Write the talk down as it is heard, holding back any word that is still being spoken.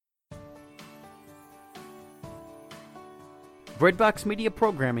Breadbox Media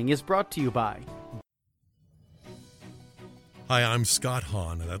programming is brought to you by... Hi, I'm Scott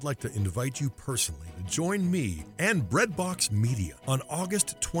Hahn, and I'd like to invite you personally to join me and Breadbox Media on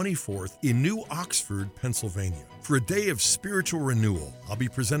August 24th in New Oxford, Pennsylvania, for a day of spiritual renewal. I'll be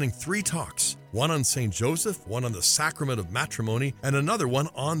presenting 3 talks, one on St. Joseph, one on the Sacrament of Matrimony, and another one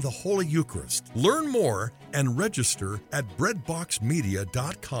on the Holy Eucharist. Learn more and register at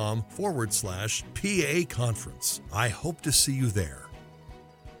breadboxmedia.com/PA conference. I hope to see you there.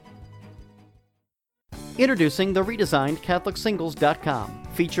 Introducing the redesigned CatholicSingles.com,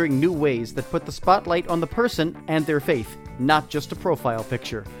 featuring new ways that put the spotlight on the person and their faith, not just a profile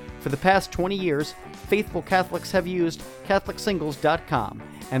picture. For the past 20 years, faithful Catholics have used CatholicSingles.com,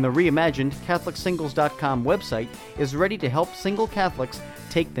 and the reimagined CatholicSingles.com website is ready to help single Catholics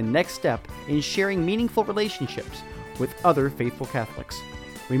take the next step in sharing meaningful relationships with other faithful Catholics.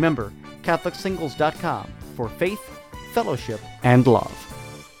 Remember, CatholicSingles.com for faith, fellowship, and love.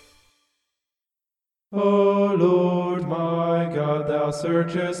 O Lord my God, thou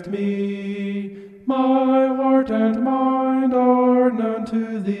searchest me. My heart and mind are known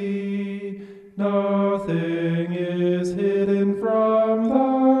to thee. Nothing is hidden from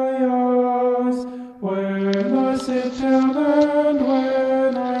thy eyes. When I sit down and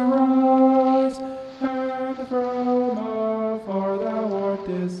when I rise, and from afar thou art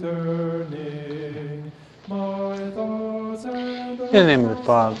discerning my thoughts and In the name of the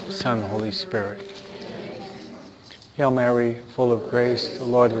Father, Son, and Holy Spirit. Hail Mary, full of grace, the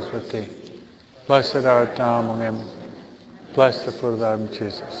Lord is with thee. Blessed art thou among women. Blessed the fruit of thy womb,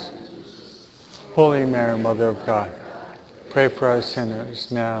 Jesus. Holy Mary, Mother of God, pray for us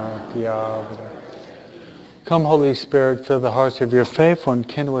sinners, now and at the hour of our death. Come, Holy Spirit, fill the hearts of your faithful and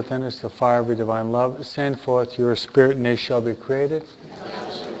kindle within us the fire of your divine love. Send forth your Spirit, and they shall be created.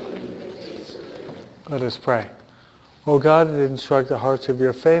 Let us pray. O God, that instruct the hearts of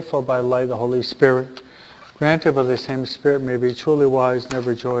your faithful by the light of the Holy Spirit, granted by the same Spirit may be truly wise and ever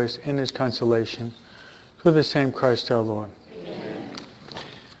rejoice in his consolation. Through the same Christ our Lord. Amen.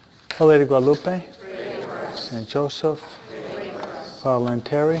 Our Lady Guadalupe, St. Joseph, Father and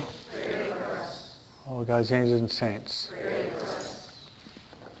Terry, all God's angels and saints.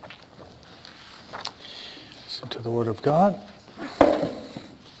 Listen to the Word of God.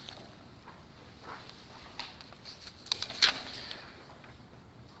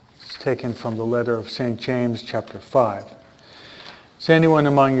 Taken from the letter of St. James, chapter 5. Is anyone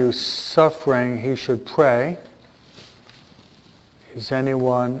among you suffering? He should pray. Is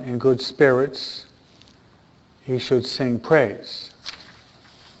anyone in good spirits? He should sing praise.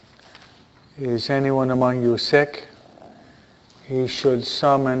 Is anyone among you sick? He should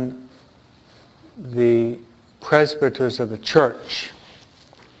summon the presbyters of the church,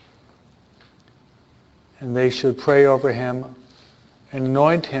 and they should pray over him and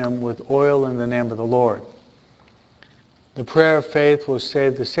anoint him with oil in the name of the Lord. The prayer of faith will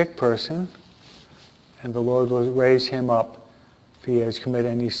save the sick person, and the Lord will raise him up. If he has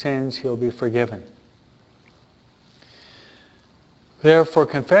committed any sins, he'll be forgiven. Therefore,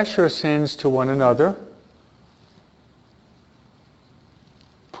 confess your sins to one another.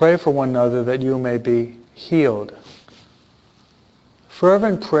 Pray for one another that you may be healed.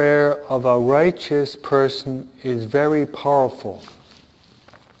 Fervent prayer of a righteous person is very powerful.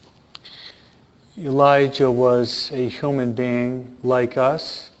 Elijah was a human being like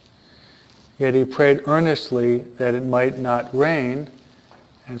us, yet he prayed earnestly that it might not rain,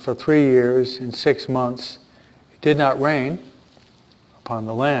 and for 3 years and 6 months it did not rain upon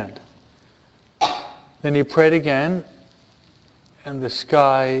the land. Then he prayed again, and the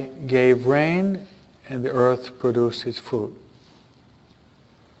sky gave rain, and the earth produced its fruit.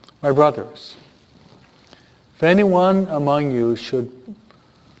 My brothers, if anyone among you should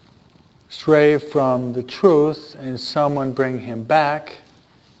stray from the truth and someone bring him back,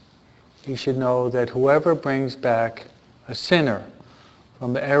 he should know that whoever brings back a sinner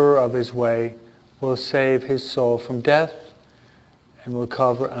from the error of his way will save his soul from death and will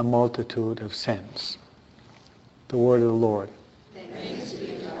cover a multitude of sins. The word of the Lord. Thanks be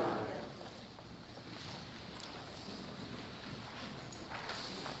to God.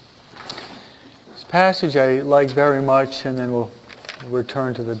 This passage I like very much, and then we'll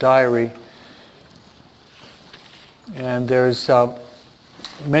return to the diary. And there's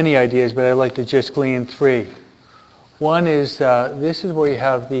many ideas, but I'd like to just glean 3. One is, this is where you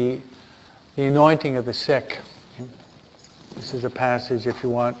have the anointing of the sick. This is a passage, if you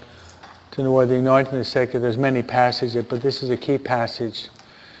want to know where the anointing of the sick, there's many passages, but this is a key passage,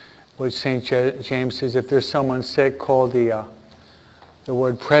 which St. James says, if there's someone sick, call the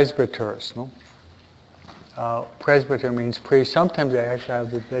word presbyters. No? Presbyter means priest. Sometimes they actually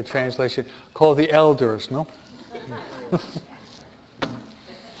have the translation called the elders, no?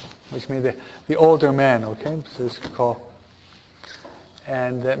 Which means the older men, okay? So it's called.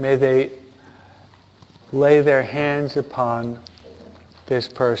 And that may they lay their hands upon this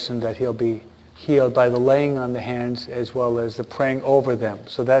person, that he'll be healed by the laying on the hands as well as the praying over them.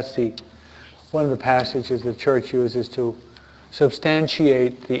 So that's one of the passages the church uses to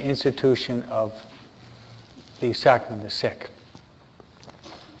substantiate the institution of the sacrament of the sick.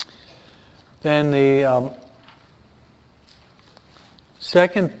 Then the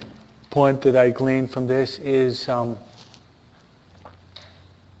second point that I glean from this is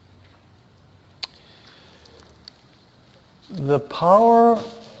the power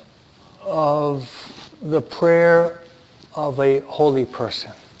of the prayer of a holy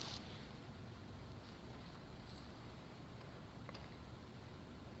person.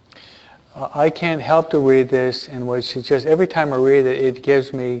 I can't help to read this, in which it's just every time I read it, it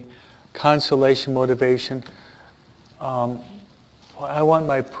gives me consolation, motivation. I want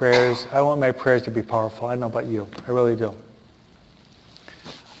my prayers to be powerful. I don't know about you. I really do.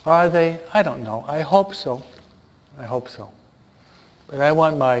 Are they? I don't know. I hope so. I hope so. But I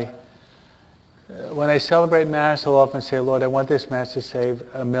want when I celebrate Mass, I'll often say, Lord, I want this Mass to save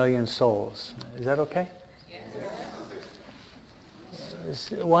 1 million souls. Is that okay? Yes.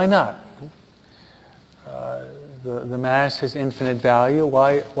 Why not? The Mass has infinite value.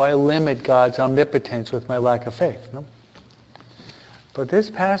 Why limit God's omnipotence with my lack of faith? No? But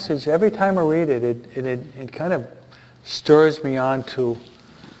this passage, every time I read it, it kind of stirs me on to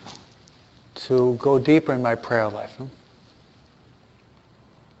go deeper in my prayer life. No?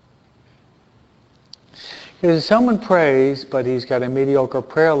 Because if someone prays, but he's got a mediocre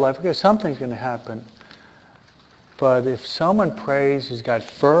prayer life, because something's going to happen. But if someone prays, he's got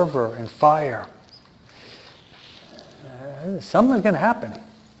fervor and fire, something's going to happen.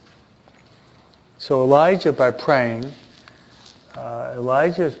 So Elijah, by praying,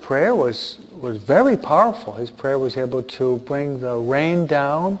 Elijah's prayer was very powerful. His prayer was able to bring the rain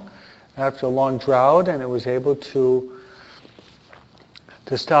down after a long drought, and it was able to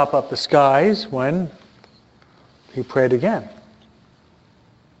stop up the skies when he prayed again.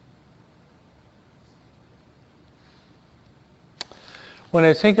 When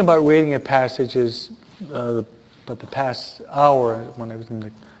I think about reading a passages, but the past hour, when I was in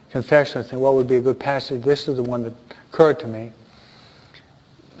the confession, I think, what would be a good passage? This is the one that occurred to me.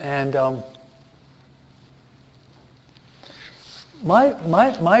 And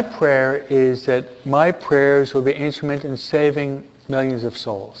my prayer is that my prayers will be instrument in saving millions of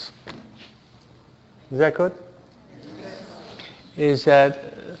souls. Is that good? Is that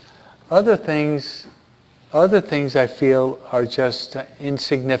other things I feel are just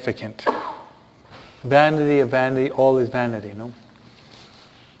insignificant. Vanity of vanity, all is vanity, no?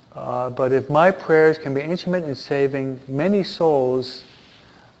 But if my prayers can be instrument in saving many souls,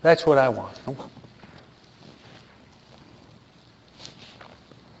 that's what I want. No?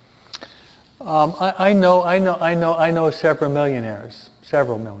 I know several millionaires.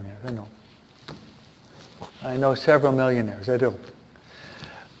 I know several millionaires. I do.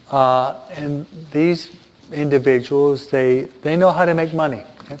 And these individuals, they know how to make money.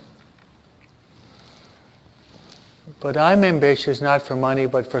 Okay? But I'm ambitious not for money,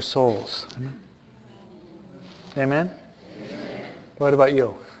 but for souls. Amen? Amen. What about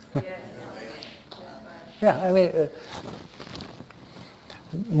you? Yeah, I mean,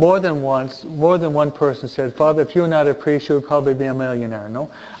 more than one person said, Father, if you're not a priest, you would probably be a millionaire. No?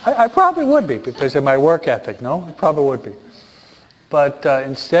 I probably would be because of my work ethic. No? I probably would be. But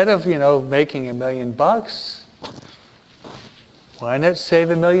instead of, making $1 million, why not save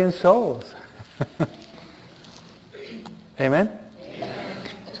 1 million souls? Amen? Amen?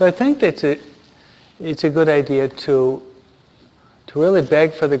 So I think that it's a good idea to really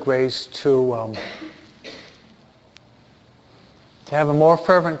beg for the grace to have a more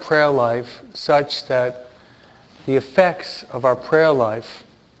fervent prayer life, such that the effects of our prayer life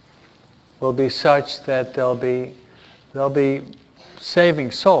will be such that they'll be saving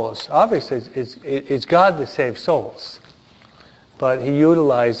souls. Obviously, it's God that saves souls, but He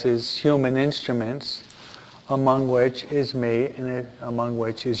utilizes human instruments, among which is me, and among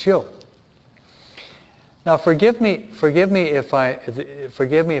which is you. Now, forgive me if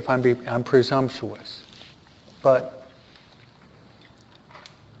I'm presumptuous, but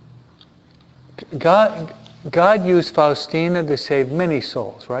God used Faustina to save many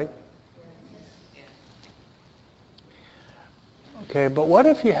souls, right? Okay, but what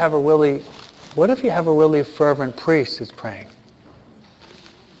if you have a really fervent priest that's praying?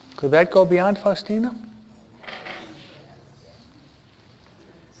 Could that go beyond Faustina?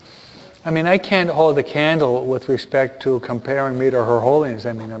 I mean, I can't hold a candle with respect to comparing me to Her Holiness.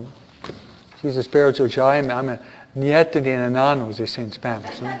 I mean, she's a spiritual giant. I'm a niete de enano, as they say in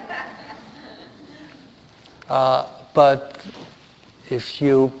Spanish. But if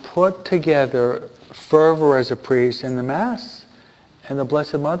you put together fervor as a priest in the Mass and the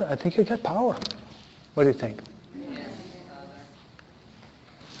Blessed Mother, I think you get power. What do you think?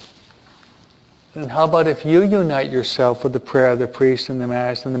 And how about if you unite yourself with the prayer of the priest and the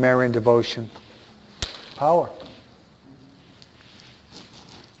Mass and the Marian devotion? Power.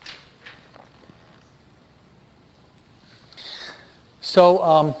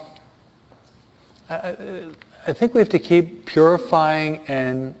 So I think we have to keep purifying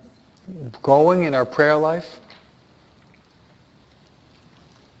and growing in our prayer life.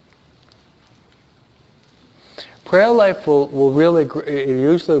 Prayer life will really, it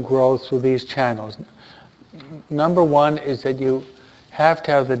usually grows through these channels. Number one is that you have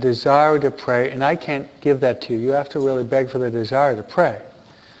to have the desire to pray, and I can't give that to you. You have to really beg for the desire to pray.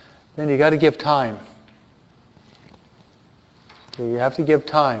 Then you got to give time. So you have to give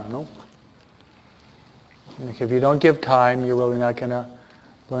time, no? And if you don't give time, you're really not going to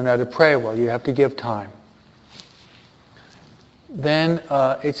learn how to pray well. You have to give time. Then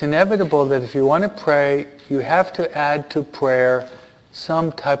it's inevitable that if you want to pray, you have to add to prayer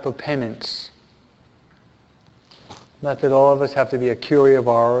some type of penance. Not that all of us have to be a Curie of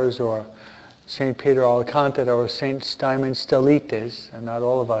Ars or St. Peter Alcantara or St. Simon Stylites, and not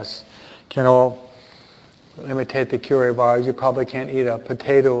all of us can all imitate the Curie of Ars. You probably can't eat a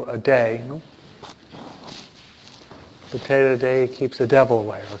potato a day. No? Potato a day keeps the devil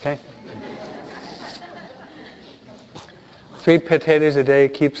away, okay? 3 potatoes a day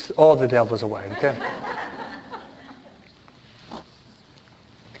keeps all the devils away, okay?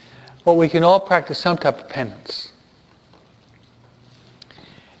 Well, we can all practice some type of penance.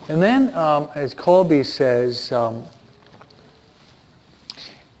 And then, as Colby says,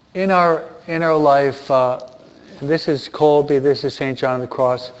 in our life, this is Colby, this is St. John of the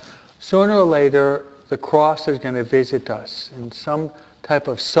Cross, sooner or later, the cross is going to visit us, and some type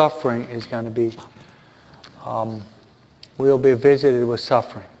of suffering is going to be, we'll be visited with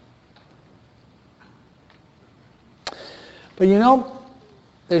suffering. But you know,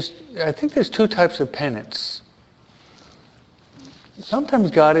 I think there's 2 types of penance.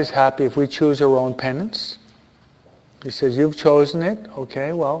 Sometimes God is happy if we choose our own penance. He says, you've chosen it,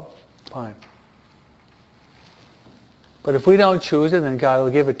 okay, well, fine. But if we don't choose it, then God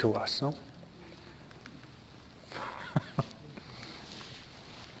will give it to us, no?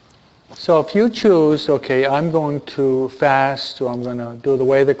 So if you choose, okay, I'm going to fast, or I'm going to do the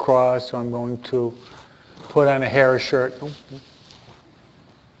way of the cross, or I'm going to put on a hair shirt.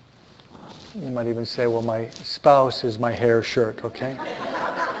 You might even say, well, my spouse is my hair shirt, okay?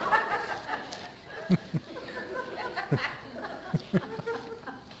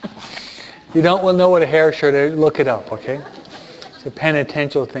 You don't know what a hair shirt is, look it up, okay? It's a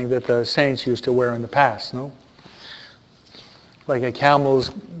penitential thing that the saints used to wear in the past, no? Like a camel's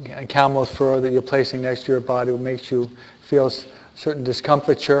fur that you're placing next to your body, what makes you feel certain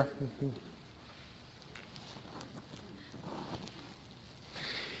discomfiture.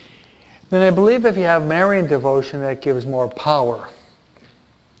 Then I believe if you have Marian devotion, that gives more power.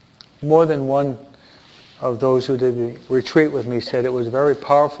 More than one of those who did the retreat with me said it was a very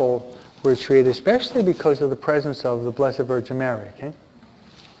powerful retreat, especially because of the presence of the Blessed Virgin Mary. Okay?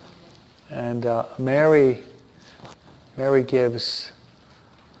 And Mary gives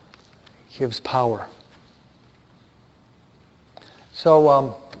power.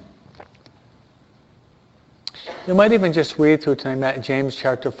 So you might even just read through tonight James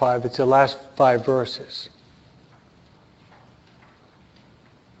chapter 5. It's the last 5 verses.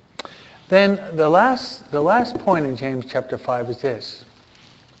 Then the last point in James chapter 5 is this.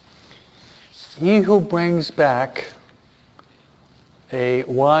 He who brings back a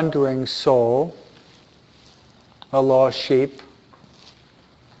wandering soul, a lost sheep.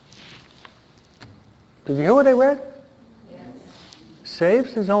 Did you hear what I read? Yes.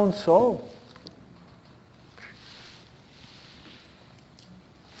 Saves his own soul.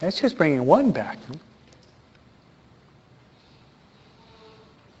 That's just bringing one back.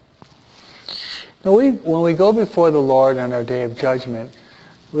 Now when we go before the Lord on our day of judgment,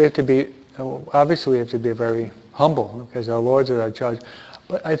 we have to be, obviously we have to be very humble because our Lord's our judge.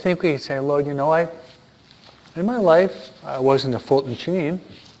 But I think we can say, Lord, you know, in my life, I wasn't a Fulton Sheen.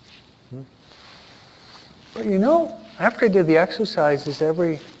 But you know, after I did the exercises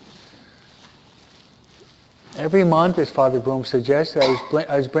every month, as Father Broom suggested,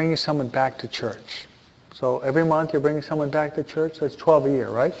 I was bringing someone back to church. So every month you're bringing someone back to church, that's 12 a year,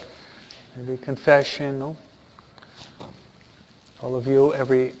 right? Maybe confession, no? All of you,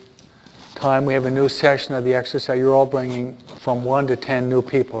 every time we have a new session of the exercise, you're all bringing from 1 to 10 new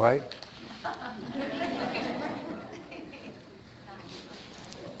people, right?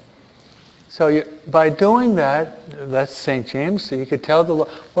 So by doing that, that's St. James, so you could tell the Lord,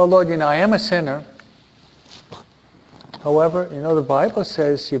 well, Lord, I am a sinner. However, the Bible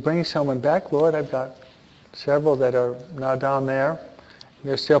says you bring someone back, Lord, I've got several that are now down there.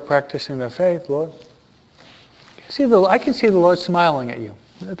 They're still practicing their faith, Lord. I can see the Lord smiling at you.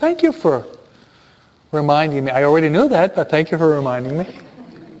 Thank you for reminding me. I already knew that, but thank you for reminding me.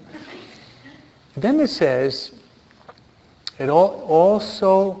 Then it says, but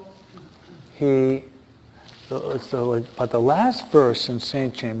the last verse in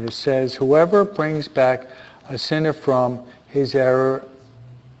St. James, it says, whoever brings back a sinner from his error,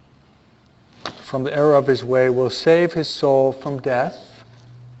 from the error of his way, will save his soul from death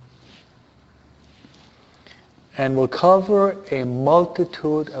and will cover a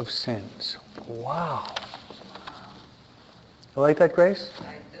multitude of sins. Wow. You like that, Grace?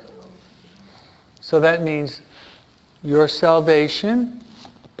 I do. So that means your salvation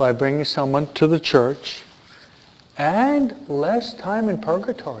by bringing someone to the church and less time in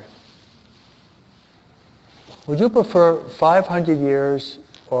purgatory. Would you prefer 500 years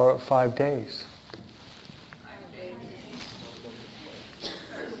or 5 days? 5 days.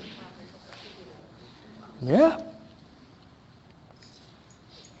 Yeah.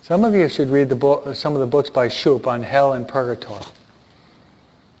 Some of you should read some of the books by Shoup on hell and purgatory. Have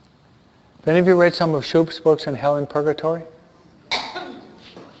any of you read some of Shoup's books on hell and purgatory?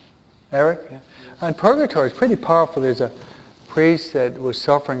 Eric? Yeah. On purgatory, it's pretty powerful. There's a priest that was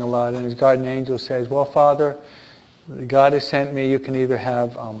suffering a lot, and his guardian angel says, well, Father, God has sent me. You can either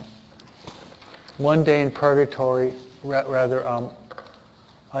have 1 day in purgatory, rather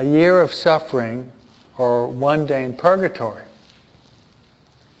a year of suffering, or 1 day in purgatory.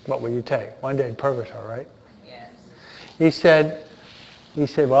 What will you take? 1 day in purgatory, right? Yes. He said,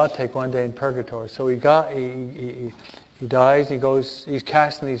 well, I'll take 1 day in purgatory. So he dies, he's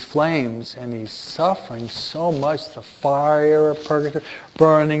cast in these flames, and he's suffering so much, the fire of purgatory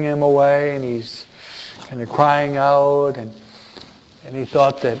burning him away, and he's kind of crying out, and he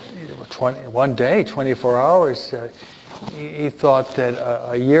thought that 1 day, 24 hours, he thought that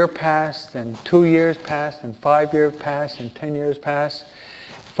a year passed, and 2 years passed, and 5 years passed, and 10 years passed.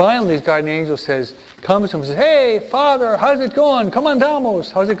 Finally, his guardian angel comes to him and says, hey, Father, how's it going? Come on,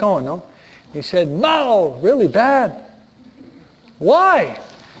 Damos, how's it going? No? He said, no, really bad. Why?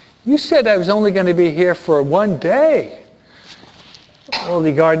 You said I was only going to be here for 1 day. Well,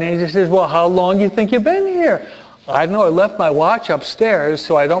 the guardian angel says, well, how long do you think you've been here? I don't know, I left my watch upstairs,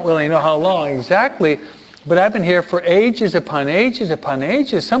 so I don't really know how long exactly, but I've been here for ages upon ages upon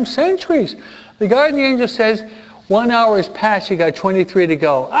ages, some centuries. The guardian angel says, 1 hour has passed, you got 23 to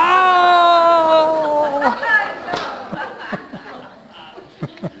go. Ah!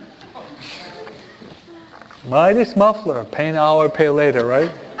 Midas muffler, pay now or pay later,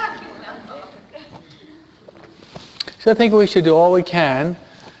 right? So I think we should do all we can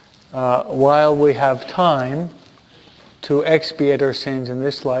while we have time to expiate our sins in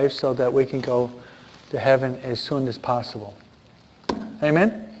this life so that we can go to heaven as soon as possible.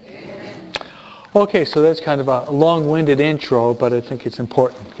 Amen? Amen. Okay, so that's kind of a long-winded intro, but I think it's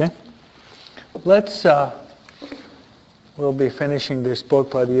important, okay? We'll be finishing this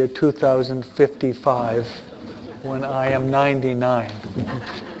book by the year 2055 when I am 99.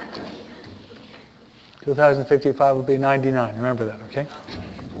 2055 will be 99, remember that, okay?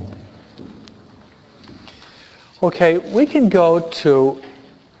 Okay, we can go to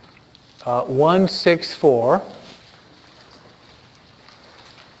 164.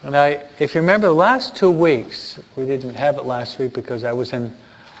 And if you remember the last 2 weeks, we didn't have it last week because I was in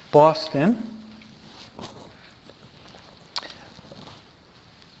Boston.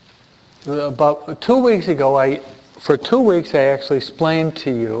 About 2 weeks ago, for 2 weeks I actually explained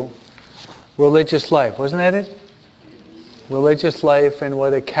to you religious life. Wasn't that it? Religious life and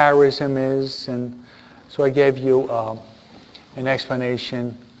what a charism is. And so I gave you an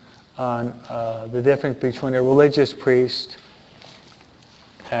explanation on the difference between a religious priest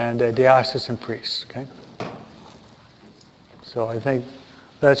and a diocesan priest. Okay? So I think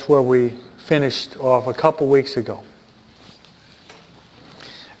that's where we finished off a couple weeks ago.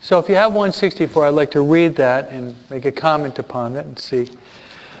 So if you have 164, I'd like to read that and make a comment upon it and see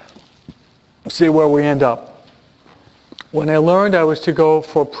where we end up. When I learned I was to go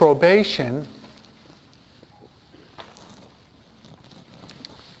for probation,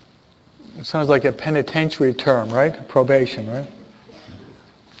 it sounds like a penitentiary term, right? Probation, right?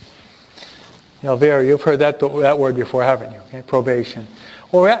 Vera, you've heard that word before, haven't you? Okay, probation.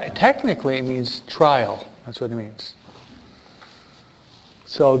 Well, technically it means trial. That's what it means.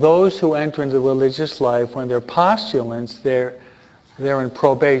 So those who enter into religious life, when they're postulants, they're in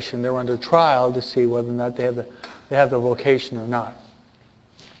probation. They're under trial to see whether or not they have the vocation or not.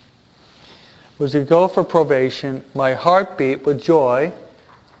 As we go for probation, my heart beat with joy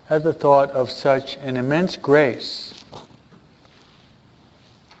at the thought of such an immense grace,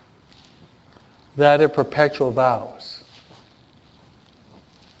 that of perpetual vows.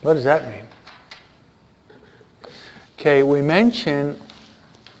 What does that mean? Okay, we mentioned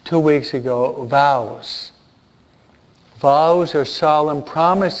 2 weeks ago vows. Vows are solemn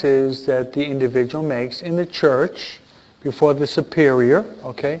promises that the individual makes in the church before the superior,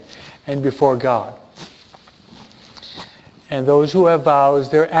 okay, and before God. And those who have vows,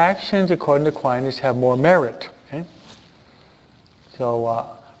 their actions, according to Aquinas, have more merit. Okay?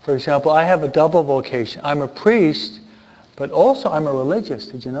 So, for example, I have a double vocation. I'm a priest, but also I'm a religious.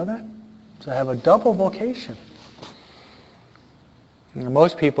 Did you know that? So I have a double vocation. And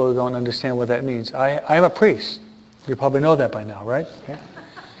most people don't understand what that means. I'm a priest. You probably know that by now, right? Okay.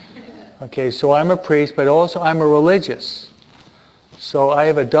 Okay, so I'm a priest, but also I'm a religious. So I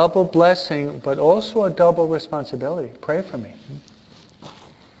have a double blessing, but also a double responsibility. Pray for me.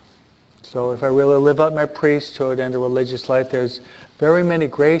 So if I really live out my priesthood and a religious life, there's very many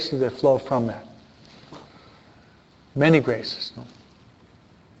graces that flow from that. Many graces. No?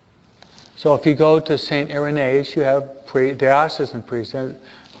 So if you go to St. Irenaeus, you have diocesan priests.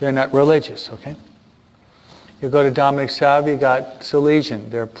 They're not religious, okay? You go to Dominic Savio, you got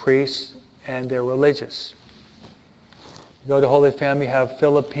Salesian. They're priests and they're religious. You go to Holy Family, you have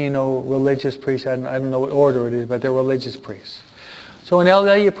Filipino religious priests. I don't know what order it is, but they're religious priests. So in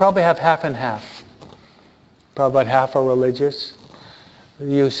LA, you probably have half and half. Probably about half are religious.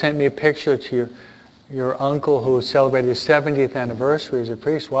 You sent me a picture to your uncle who celebrated his 70th anniversary as a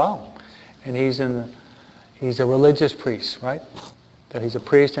priest. Wow. And he's a religious priest, right? That he's a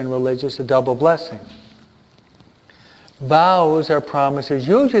priest and religious, a double blessing. Vows are promises.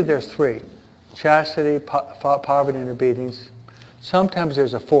 Usually there's 3. Chastity, poverty, and obedience. Sometimes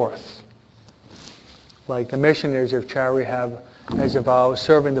there's a 4th. Like the missionaries of charity have as a vow,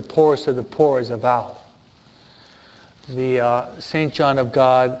 serving the poorest of the poor as a vow. The St. John of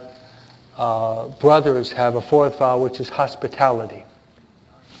God brothers have a 4th vow, which is hospitality.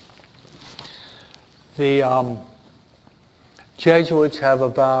 The Jesuits have a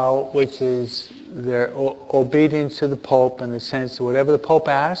vow, which is their obedience to the Pope, in the sense that whatever the Pope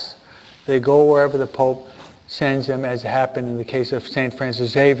asks, they go wherever the Pope sends them, as happened in the case of St.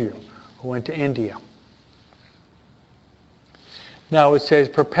 Francis Xavier, who went to India. Now it says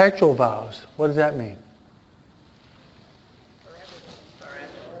perpetual vows. What does that mean?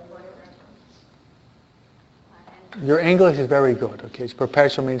 Your English is very good. Okay, so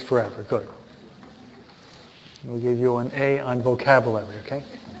perpetual means forever. Good. We'll give you an A on vocabulary, okay?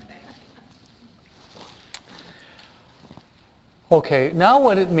 Okay, now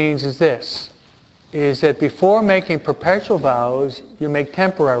what it means is this, is that before making perpetual vows, you make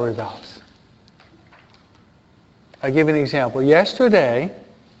temporary vows. I'll give you an example. Yesterday,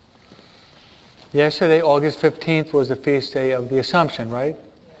 August 15th, was the feast day of the Assumption, right?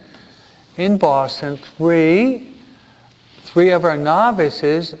 In Boston, three of our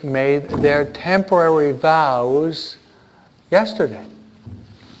novices made their temporary vows yesterday.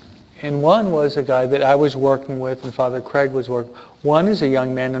 And one was a guy that I was working with and Father Craig was working. One is a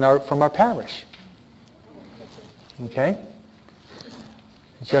young man from our parish. Okay?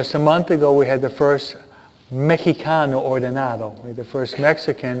 Just a month ago we had the first Mexicano ordenado. We had the first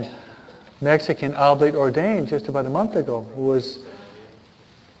Mexican oblate ordained just about a month ago. Who was,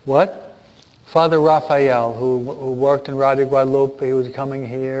 what? Father Raphael, who worked in Radio Guadalupe. He was coming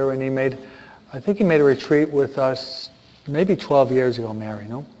here and I think he made a retreat with us maybe 12 years ago, Mary,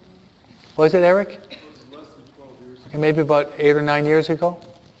 no? Was it, Eric? It was less than 12 years ago. Maybe about 8 or 9 years ago?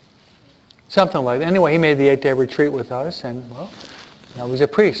 Something like that. Anyway, he made the 8-day retreat with us, and, well, now he's a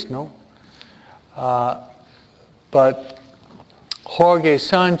priest, no? But Jorge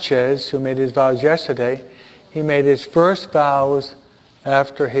Sanchez, who made his vows yesterday, he made his first vows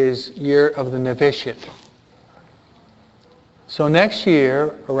after his year of the novitiate. So next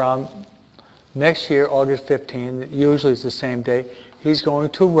year, August 15, usually it's the same day, he's going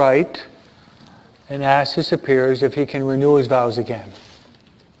to write and ask his superiors if he can renew his vows again.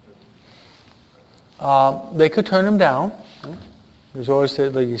 They could turn him down. There's always,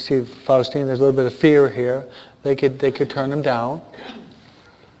 like you see, Faustina, there's a little bit of fear here. They could turn him down.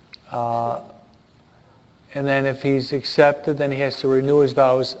 And then if he's accepted, then he has to renew his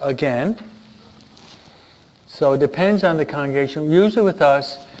vows again. So it depends on the congregation. Usually with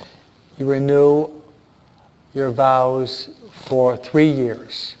us, you renew your vows for 3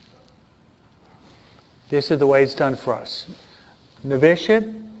 years. This is the way it's done for us. Novitiate,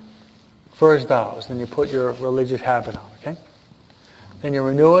 first vows. Then you put your religious habit on, okay? Then you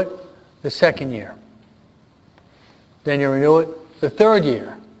renew it the second year. Then you renew it the third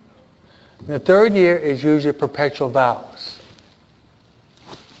year. And the third year is usually perpetual vows.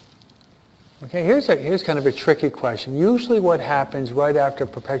 Okay, here's kind of a tricky question. Usually what happens right after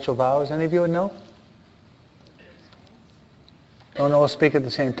perpetual vows, any of you would know? Don't all speak at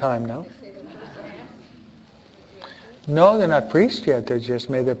the same time, no? No, they're not priests yet. They just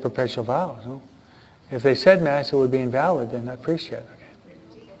made their perpetual vows. No? If they said Mass, it would be invalid. They're not priests yet. Okay.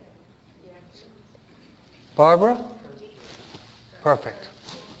 Barbara? Perfect.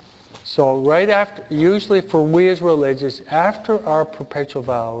 So right after, usually for we as religious, after our perpetual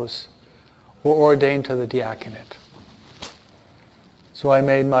vows, we're ordained to the diaconate. So I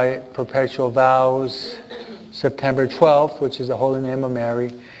made my perpetual vows September 12th, which is the Holy Name of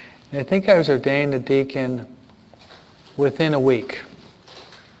Mary. And I think I was ordained a deacon within a week.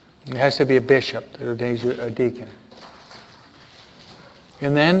 It has to be a bishop that ordains you a deacon.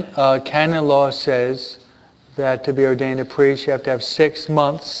 And then canon law says that to be ordained a priest, you have to have 6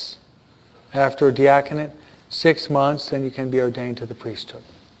 months after a diaconate. 6 months, then you can be ordained to the priesthood.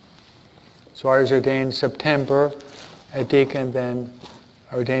 So I was ordained in September, a deacon, then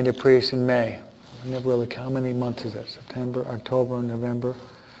ordained a priest in May. I never really count. How many months is that? September, October, November,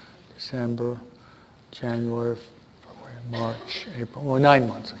 December, January, February, March, April. Well, 9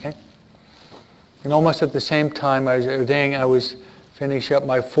 months, okay? And almost at the same time I was ordained, I was finishing up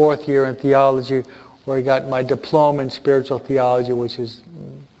my 4th year in theology, where I got my diploma in spiritual theology, which is,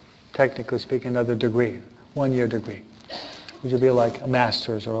 technically speaking, another degree, 1-year degree, which would be like a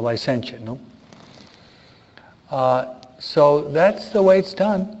master's or a licentiate, no? So that's the way it's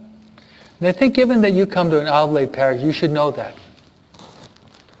done. And I think given that you come to an oblate parish, you should know that.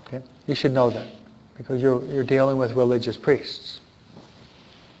 Okay? You should know that, because you're dealing with religious priests.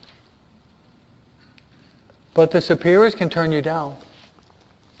 But the superiors can turn you down.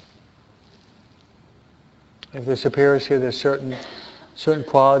 If the superiors see there's certain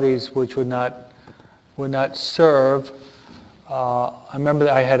qualities which would not serve. I remember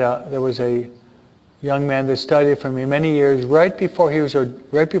that there was a young man that studied for me many years. Right before he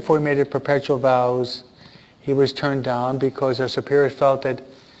made his perpetual vows, he was turned down because our superiors felt that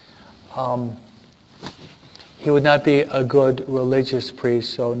he would not be a good religious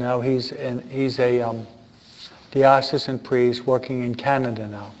priest. So now he's a diocesan priest working in Canada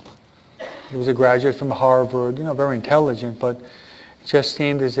now. He was a graduate from Harvard, very intelligent, but it just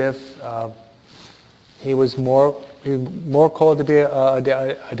seemed as if he was more called to be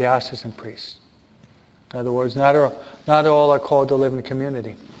a diocesan priest. In other words, not all are called to live in the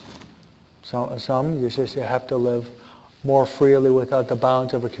community. Some you have to live more freely without the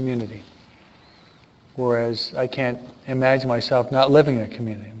bounds of a community. Whereas I can't imagine myself not living in a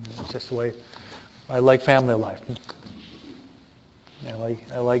community. It's just the way I like family life.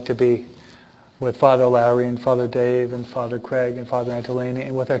 I like to be with Father Larry and Father Dave and Father Craig and Father Antolini,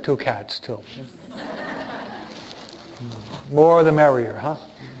 and with our 2 cats too. More the merrier, huh?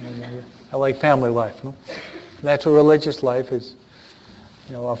 I like family life. No? That's what religious life is.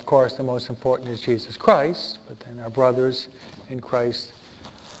 Of course, the most important is Jesus Christ, but then our brothers in Christ,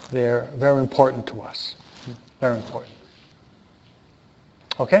 they're very important to us. Very important.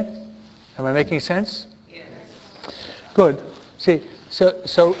 Okay? Am I making sense? Yes. Good. See,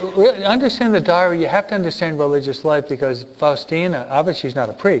 so understand the diary. You have to understand religious life, because Faustina, obviously she's not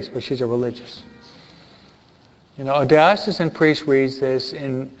a priest, but she's a religious. A diocesan priest reads this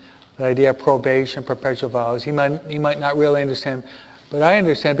in the idea of probation, perpetual vows. He might not really understand, but I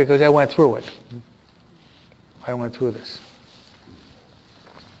understand because I went through it. I went through this.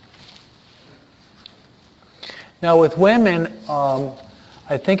 Now with women,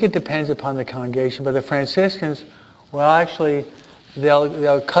 I think it depends upon the congregation, but the Franciscans, well, actually,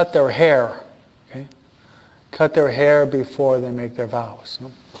 they'll cut their hair, okay? Cut their hair before they make their vows.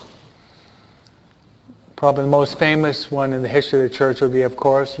 No? Probably the most famous one in the history of the church would be, of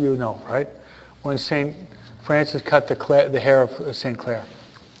course, right? When St. Francis cut the hair of St. Clare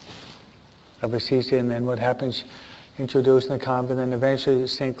of Assisi, and then what happens, introduced in the convent, and eventually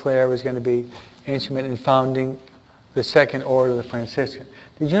St. Clare was going to be instrument in founding the second order of the Franciscan.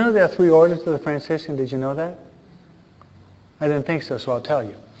 Did you know there are 3 orders of the Franciscan? Did you know that? I didn't think so tell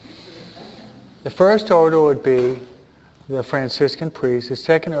you. The first order would be the Franciscan priests, the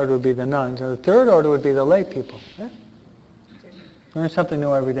second order would be the nuns, and the third order would be the lay people. Yeah? Learn something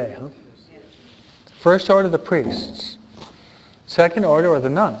new every day, huh? First order, the priests. Second order are the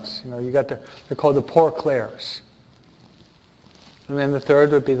nuns. You got they're called the poor clares. And then the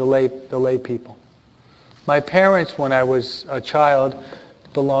third would be the lay people. My parents, when I was a child,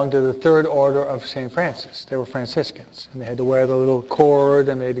 belonged to the third order of St. Francis. They were Franciscans. And they had to wear the little cord,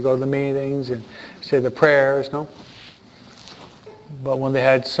 and they had to go to the meetings and say the prayers, no? But when they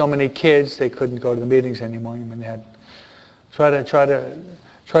had so many kids, they couldn't go to the meetings anymore. I mean, they had try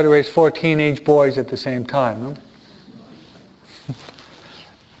to raise 4 teenage boys at the same time, no?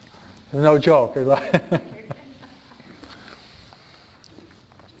 No joke.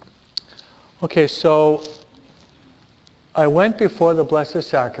 Okay, so I went before the Blessed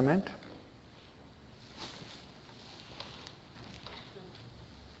Sacrament.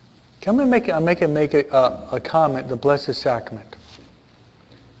 Can I make a comment, the Blessed Sacrament?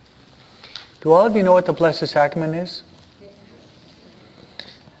 Do all of you know what the Blessed Sacrament is?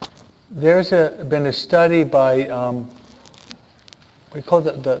 There's been a study by, we call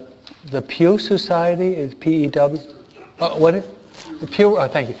it the Pew Society, is P-E-W? What is the Pew?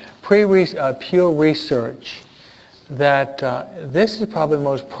 Thank you. Pew Research, that this is probably the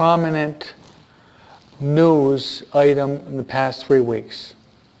most prominent news item in the past 3 weeks.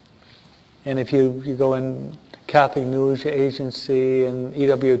 And if you go in Catholic News Agency and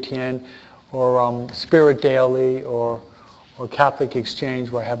EWTN or Spirit Daily or Catholic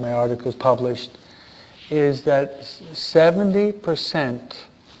Exchange, where I have my articles published, is that 70%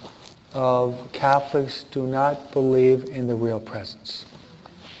 of Catholics do not believe in the real presence.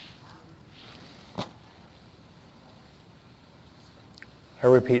 I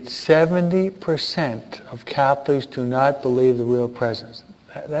repeat, 70% of Catholics do not believe the real presence.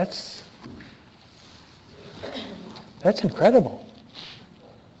 That's incredible.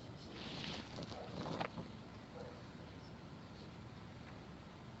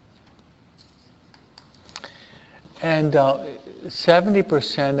 And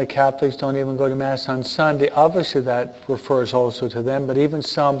 70% of Catholics don't even go to Mass on Sunday. Obviously that refers also to them, but even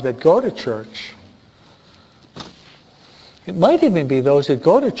some that go to church, it might even be those that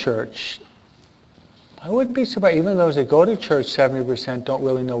go to church. I wouldn't be surprised. Even those that go to church, 70% don't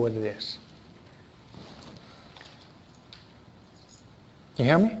really know what it is. You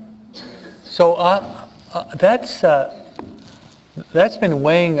hear me? So that's been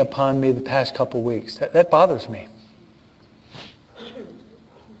weighing upon me the past couple of weeks. That bothers me.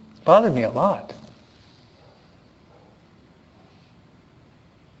 It bothered me a lot.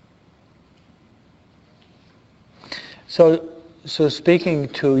 So speaking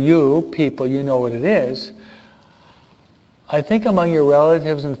to you people, you know what it is. I think among your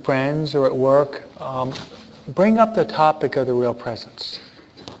relatives and friends or at work, bring up the topic of the real presence.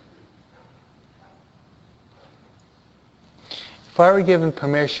 If I were given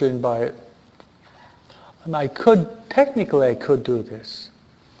permission by, technically I could do this.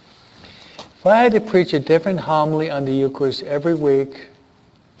 If I had to preach a different homily on the Eucharist every week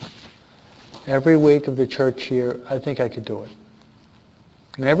of the church year, I think I could do it.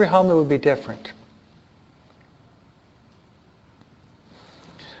 And every homily would be different.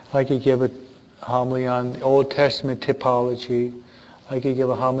 I could give a homily on the Old Testament typology. I could give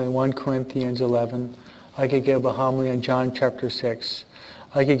a homily on 1 Corinthians 11. I could give a homily on John chapter 6.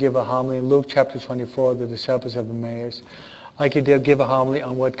 I could give a homily in Luke chapter 24, the disciples of Emmaus. I could give a homily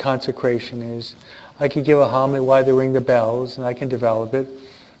on what consecration is. I could give a homily why they ring the bells, and I can develop it.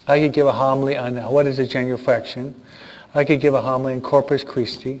 I could give a homily on what is a genuflection. I could give a homily on Corpus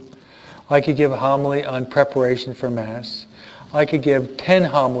Christi. I could give a homily on preparation for Mass. I could give 10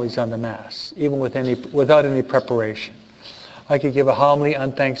 homilies on the Mass, even without any preparation. I could give a homily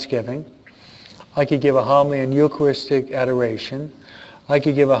on Thanksgiving. I could give a homily on Eucharistic adoration. I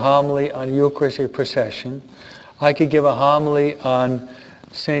could give a homily on Eucharistic procession. I could give a homily on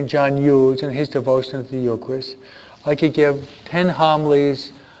St. John Eudes and his devotion to the Eucharist. I could give 10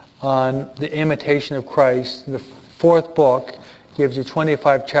 homilies on the imitation of Christ. The 4th book gives you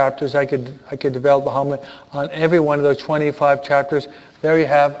 25 chapters. I could develop a homily on every one of those 25 chapters. There you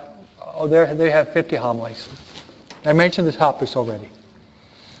have 50 homilies. I mentioned the topics already.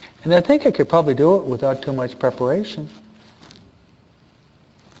 And I think I could probably do it without too much preparation.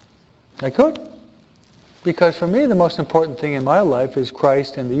 I could. Because for me, the most important thing in my life is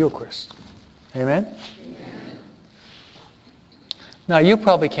Christ and the Eucharist. Amen? Amen. Now, you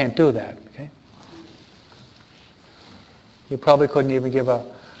probably can't do that. Okay? You probably couldn't even give a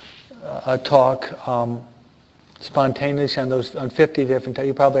talk spontaneously on 50 different types.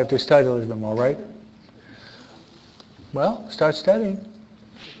 You probably have to study a little bit more, right? Well, start studying.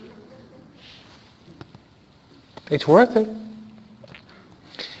 It's worth it.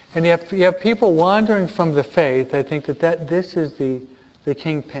 And you have people wandering from the faith. I think that this is the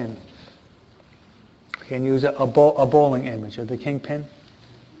kingpin. You can use a bowling image of the kingpin,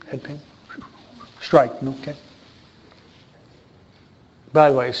 headpin. Strike, okay. By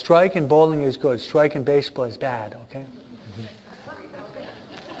the way, strike in bowling is good. Strike in baseball is bad, okay?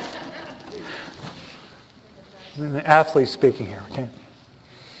 An athlete speaking here, okay?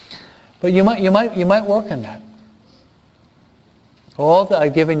 But you might work on that. All that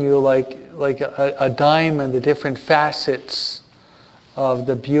I've given you, like a diamond, the different facets of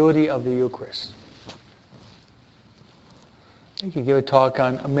the beauty of the Eucharist. You could give a talk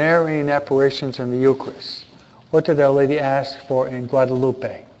on Marian apparitions in the Eucharist. What did Our Lady ask for in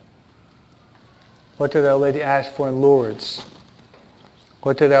Guadalupe? What did Our Lady ask for in Lourdes?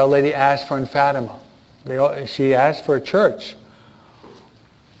 What did Our Lady ask for in Fatima? She asked for a church.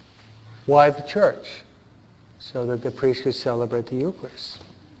 Why the church? So that the priest could celebrate the Eucharist.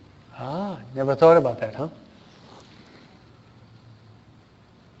 Never thought about that, huh?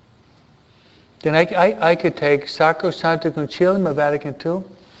 Then I could take Sacrosanctum Concilium of Vatican II.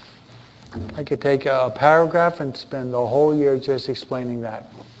 I could take a paragraph and spend the whole year just explaining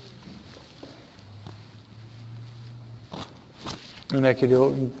that. And I could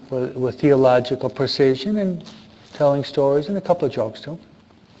do it with theological precision and telling stories and a couple of jokes too.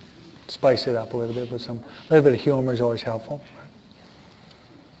 Spice it up a little bit with a little bit of humor is always helpful.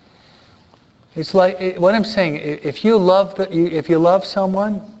 It's like what I'm saying. If you love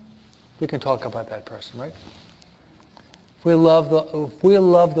someone, we can talk about that person, right? If we love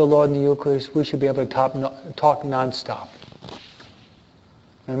the Lord in the Eucharist, we should be able to talk nonstop.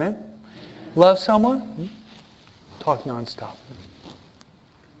 Amen? Love someone? Talk nonstop.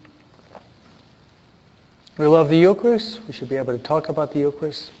 We love the Eucharist, we should be able to talk about the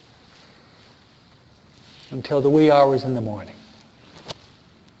Eucharist until the wee hours in the morning.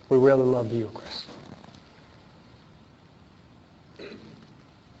 We really love the Eucharist.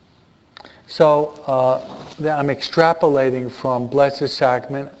 So I'm extrapolating from Blessed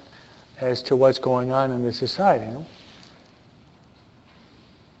Sacrament as to what's going on in the society.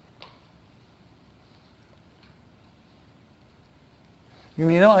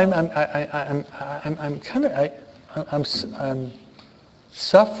 You know? I'm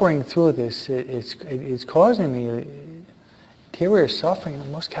suffering through this. It's causing me interior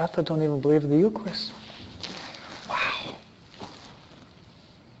suffering. Most Catholics don't even believe in the Eucharist. Wow.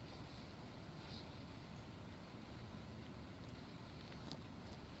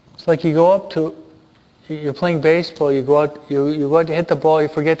 It's like you're playing baseball. You go out to hit the ball. You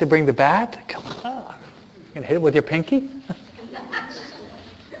forget to bring the bat. Come on, you're gonna hit it with your pinky.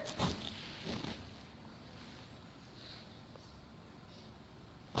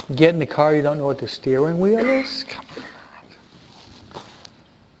 Get in the car, you don't know what the steering wheel is? Come on.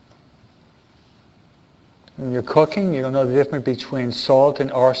 When you're cooking, you don't know the difference between salt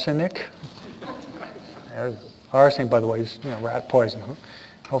and arsenic. Arsenic, by the way, is rat poison. Huh?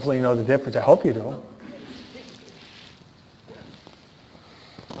 Hopefully you know the difference. I hope you do.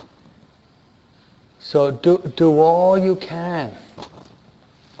 So do all you can.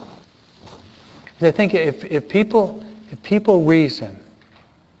 I think if people reason,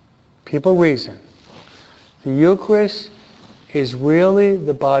 the Eucharist is really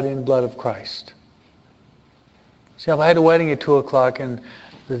the body and blood of Christ. See, if I had a wedding at 2 o'clock and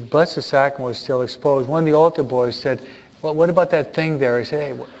the Blessed Sacrament was still exposed, one of the altar boys said, well, what about that thing there? I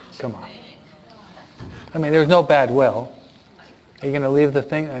said, hey, come on. I mean, there's no bad will. Are you going to leave the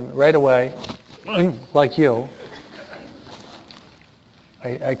thing? Right away, like you.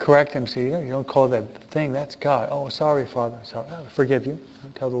 I correct him, see, you don't call that thing, that's God. Oh, sorry, Father. Sorry. I forgive you.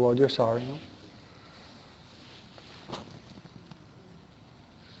 Tell the Lord you're sorry. Do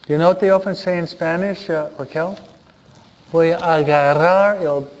you know what they often say in Spanish, Raquel? Voy a agarrar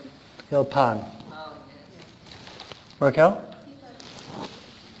el pan. Raquel?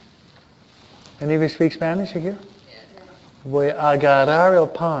 Any of you speak Spanish here? Voy a agarrar el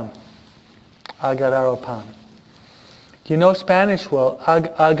pan. Agarrar el pan. Do you know Spanish well?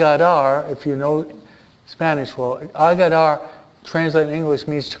 Agarrar, if you know Spanish well, agarrar, translated in English,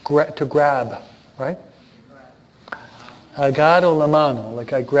 means to grab, right? Agarro la mano,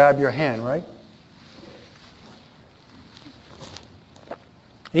 like I grab your hand, right?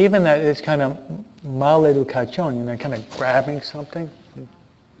 Even that is kind of maleducación, kind of grabbing something.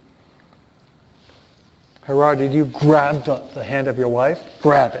 Gerard, did you grab the hand of your wife?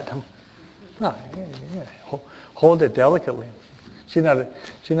 Grab it. No, yeah. Hold it delicately. She's not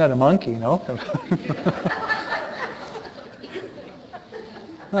a monkey, no.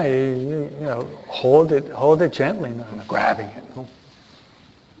 No, hold it gently, not grabbing it. No?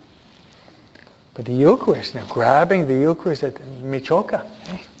 But the Eucharist, now grabbing the Eucharist at Michoka.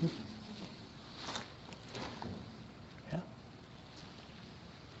 Yeah.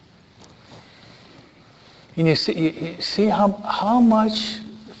 And you see how much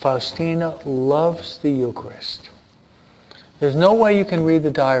Faustina loves the Eucharist. There's no way you can read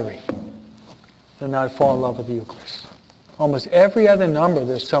the diary and not fall in love with the Eucharist. Almost every other number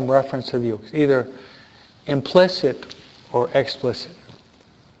there's some reference to the Eucharist, either implicit or explicit.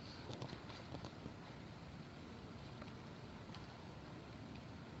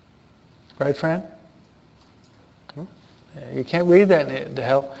 Right, Fran? You can't read that to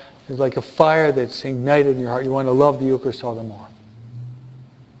help. It's like a fire that's ignited in your heart. You want to love the Eucharist all the more.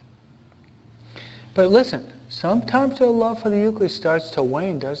 But listen, sometimes the love for the Eucharist starts to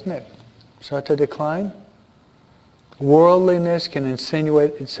wane, doesn't it? Start to decline. Worldliness can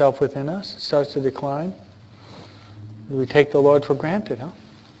insinuate itself within us. It starts to decline. We take the Lord for granted, huh?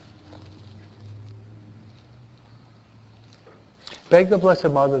 Beg the Blessed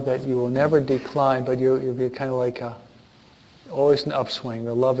Mother that you will never decline, but you'll be kind of like always an upswing.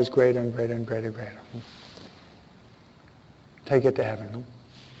 The love is greater and greater and greater and greater. Take it to heaven. No?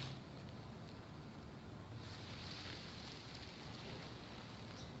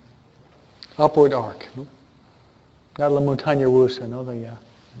 Upward arc. No? Not la montagne russa, no?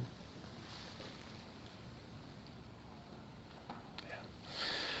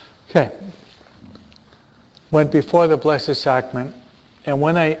 Okay. Went before the Blessed Sacrament, and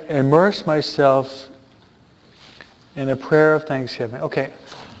when I immerse myself in a prayer of thanksgiving. Okay.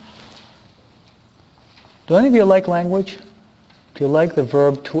 Do any of you like language? Do you like the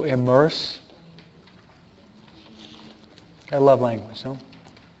verb to immerse? I love language, no?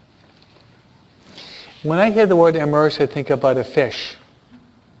 When I hear the word immerse, I think about a fish.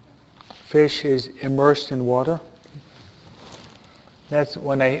 Fish is immersed in water. That's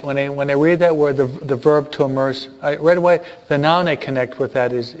when I read that word, the verb to immerse, right away the noun I connect with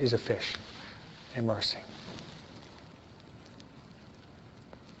that is a fish, immersing.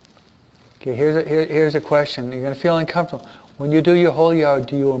 Okay, here's a question. You're going to feel uncomfortable. When you do your holy hour,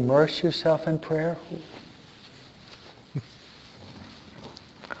 do you immerse yourself in prayer?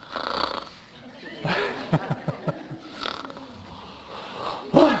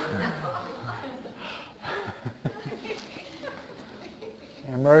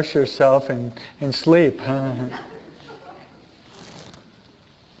 Immerse yourself in sleep.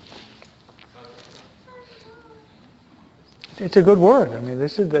 It's a good word. I mean,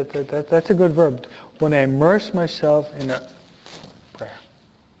 that's a good verb. When I immerse myself in a prayer.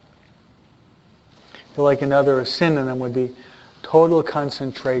 Like another synonym would be total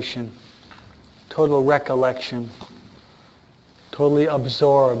concentration, total recollection, totally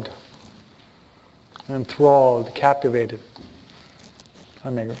absorbed, enthralled, captivated. I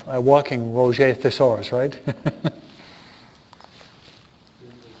mean, a walking Roger Thesaurus, right?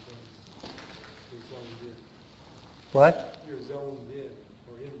 What? You're zoned in,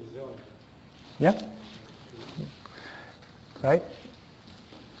 or in the zone. Yeah. Right?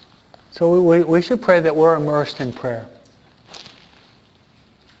 So we should pray that we're immersed in prayer.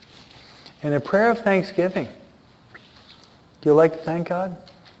 In a prayer of thanksgiving. Do you like to thank God?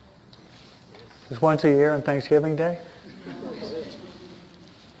 Just once a year on Thanksgiving Day? You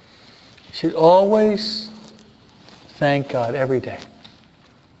should always thank God every day.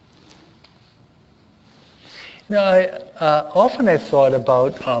 You know, often I've thought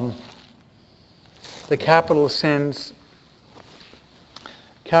about the capital sins.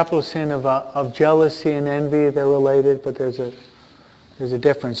 Capital sin of jealousy and envy. They're related, but there's a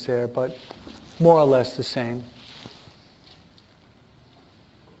difference there, but more or less the same.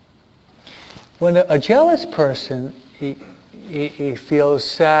 When a jealous person, he feels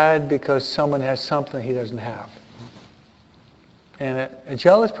sad because someone has something he doesn't have. And a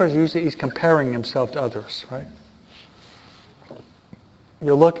jealous person, usually he's comparing himself to others, right?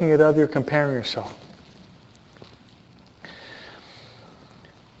 You're looking at others, you're comparing yourself.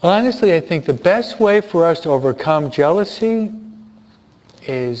 Honestly, I think the best way for us to overcome jealousy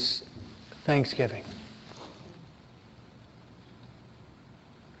is thanksgiving.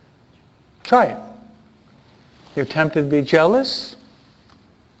 Try it. You're tempted to be jealous?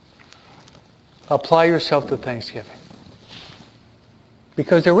 Apply yourself to thanksgiving.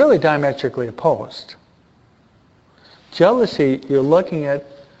 Because they're really diametrically opposed. Jealousy, you're looking at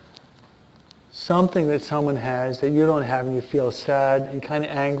something that someone has that you don't have and you feel sad and kind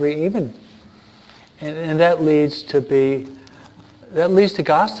of angry even. And that leads to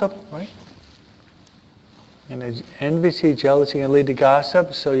gossip, right? And envy, jealousy can lead to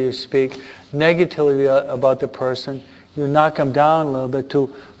gossip, so you speak negatively about the person. You knock them down a little bit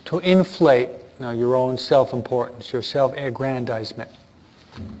to inflate your own self-importance, your self-aggrandizement.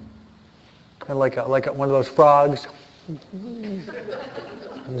 Kind of like one of those frogs.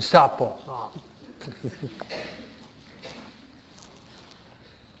 Unstoppable.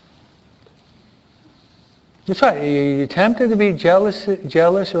 That's right. You're tempted to be jealous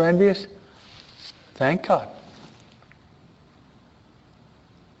or envious? Thank God.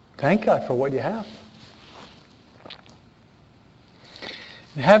 Thank God for what you have.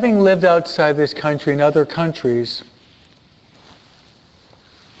 And having lived outside this country and other countries,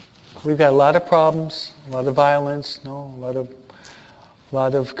 we've got a lot of problems, a lot of violence, a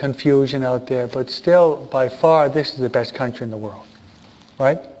lot of confusion out there, but still, by far, this is the best country in the world.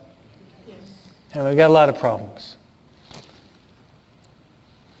 Right? Yes. And we've got a lot of problems.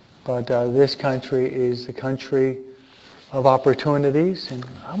 But this country is the country of opportunities. And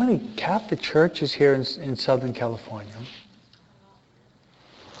how many Catholic churches here in Southern California?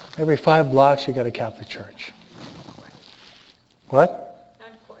 Every 5 blocks you got a Catholic church. What?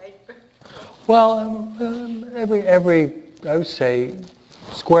 Not quite. Well, every I would say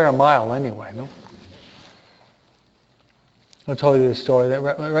square mile anyway. No. I'll tell you the story. That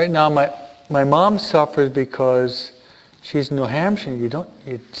right now my mom suffers because she's in New Hampshire.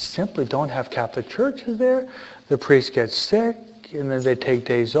 You simply don't have Catholic churches there. The priest gets sick, and then they take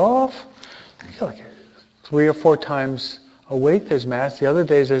days off. Like 3 or 4 times a week there's Mass. The other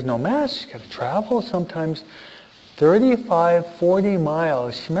days there's no Mass. You got to travel sometimes 35, 40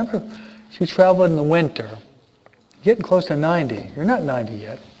 miles. Remember, she traveled in the winter, getting close to 90. You're not 90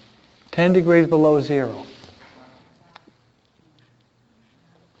 yet. 10 degrees below zero.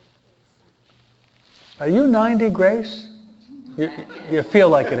 Are you 90, Grace? You feel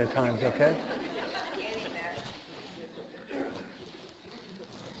like it at times, okay?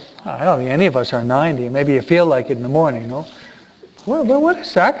 I don't think any of us are 90. Maybe you feel like it in the morning, no? Well, but what a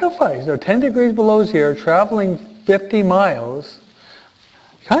sacrifice. 10 degrees below zero, traveling 50 miles.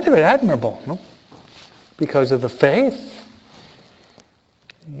 Kind of admirable, no? Because of the faith.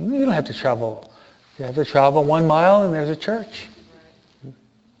 You don't have to travel. You have to travel 1 mile and there's a church.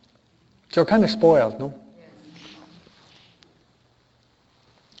 So we're kind of spoiled, no?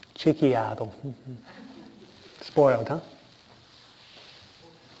 Chiquiado. Spoiled, huh?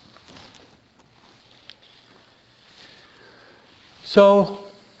 So,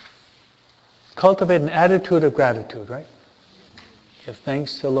 cultivate an attitude of gratitude, right? Give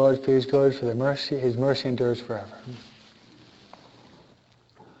thanks to the Lord for His good, for His mercy endures forever.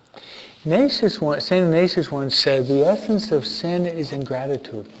 Saint Ignatius once said, the essence of sin is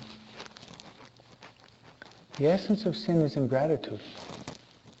ingratitude. The essence of sin is ingratitude.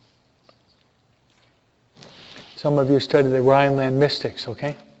 Some of you study the Rhineland mystics,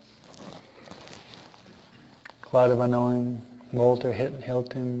 okay? Cloud of Unknowing, Walter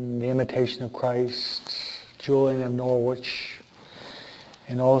Hilton, The Imitation of Christ, Julian of Norwich,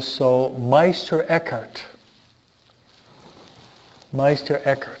 and also Meister Eckhart. Meister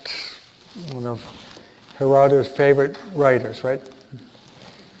Eckhart, one of Gerardo's favorite writers, right?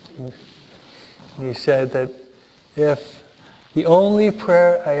 He said that if the only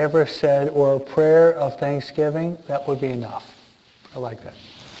prayer I ever said were a prayer of thanksgiving, that would be enough. I like that.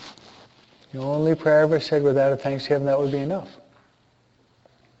 The only prayer I ever said without a thanksgiving, that would be enough.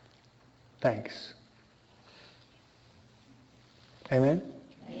 Thanks. Amen?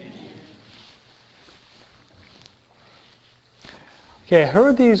 Amen. Okay, I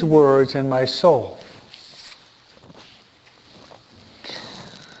heard these words in my soul.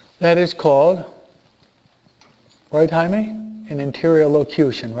 That is called, right, Jaime? An interior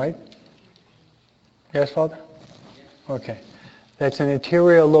locution, right? Yes, Father? Okay. That's an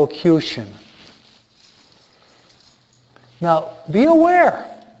interior locution. Now, be aware.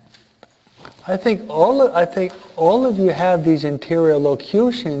 I think all of you have these interior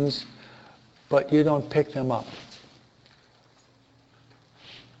locutions, but you don't pick them up.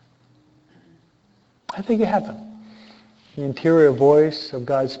 I think you have them. The interior voice of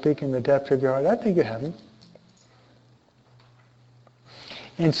God speaking in the depths of your heart, I think you have them.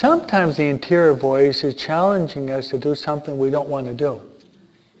 And sometimes the interior voice is challenging us to do something we don't want to do.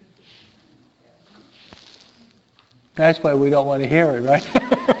 That's why we don't want to hear it, right?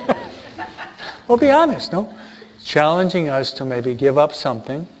 Well, be honest, no? Challenging us to maybe give up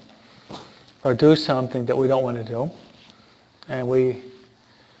something or do something that we don't want to do. And we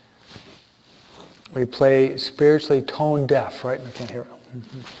play spiritually tone deaf, right? We can't hear it.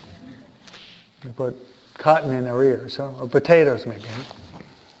 We put cotton in our ears, or potatoes maybe.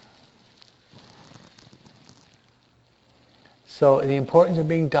 So the importance of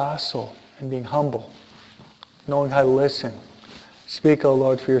being docile and being humble, knowing how to listen. Speak, O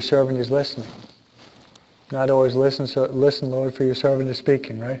Lord, for your servant is listening. Not always listen, so listen, Lord, for your servant is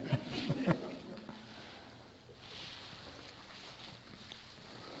speaking, right?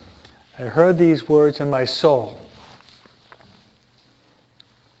 I heard these words in my soul.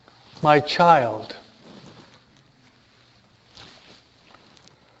 My child.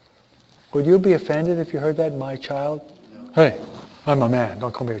 Would you be offended if you heard that, my child? No. Hey, I'm a man,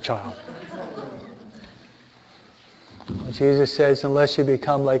 don't call me a child. Jesus says, unless you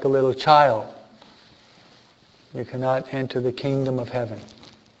become like a little child, you cannot enter the kingdom of heaven.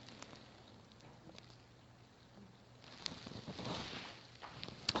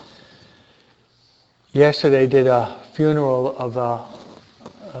 Yesterday did a funeral of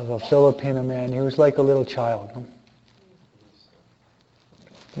a Filipino man. He was like a little child.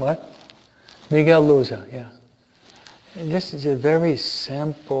 What? Miguel Luza, yeah. And this is a very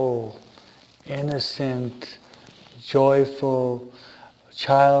simple, innocent, joyful,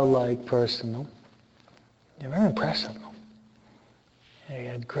 childlike person. No? They're very impressive. No? He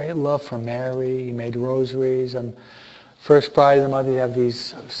had great love for Mary. He made rosaries. On First Friday of the month, he'd have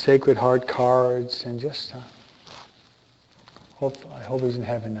these Sacred Heart cards. And just, I hope he's in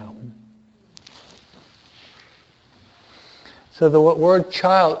heaven now. So the word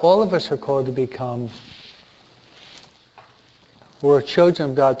child, all of us are called to become, we're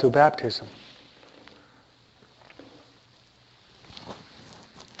children of God through baptism.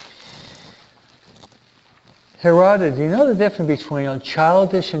 Hirata, do you know the difference between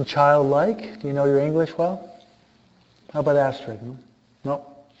childish and childlike? Do you know your English well? How about Astrid? No? No?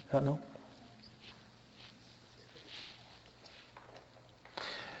 Don't know?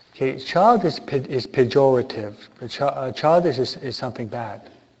 Okay, childish is pejorative. Childish is something bad. Know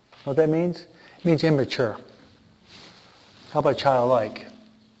what that means? It means immature. How about childlike?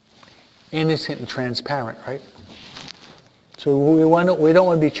 Innocent and transparent, right? So we don't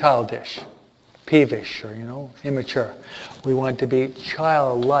want to be childish, peevish, or immature. We want to be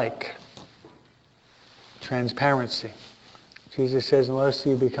childlike. Transparency. Jesus says, unless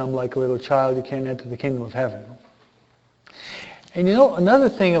you become like a little child, you can't enter the kingdom of heaven. And another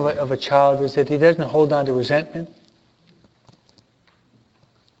thing of a child is that he doesn't hold on to resentment.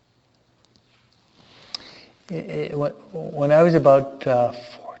 When I was about 14,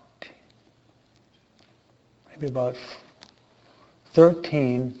 maybe about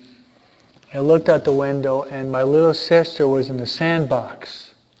 13, I looked out the window and my little sister was in the sandbox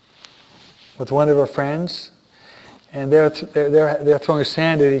with one of her friends, and they're throwing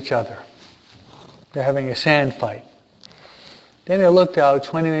sand at each other. They're having a sand fight. Then I looked out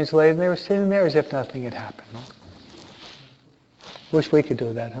 20 minutes later, and they were sitting there as if nothing had happened. No? Wish we could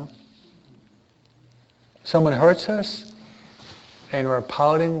do that, huh? Someone hurts us, and we're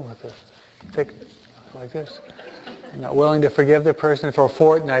pouting with a thick, like this. Not willing to forgive the person for a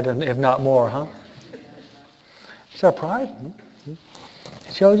fortnight, if not more, huh? It's our pride. Hmm?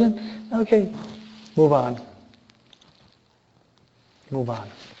 Children, okay, move on. Move on.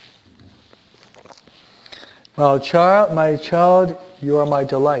 Well, my child, you are my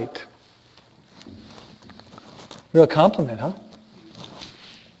delight. Real compliment, huh?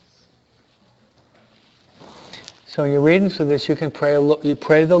 So when you're reading through this, you can pray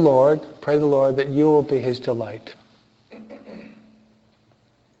to the Lord that you will be His delight.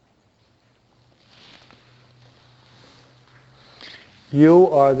 You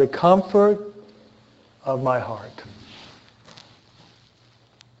are the comfort of my heart.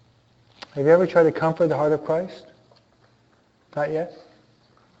 Have you ever tried to comfort the heart of Christ? Not yet?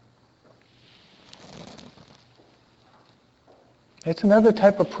 It's another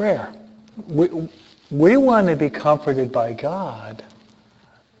type of prayer. We want to be comforted by God,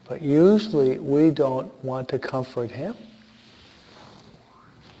 but usually we don't want to comfort Him.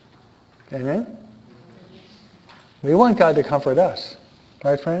 Amen? We want God to comfort us.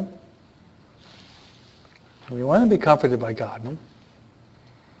 Right, friend? We want to be comforted by God. No?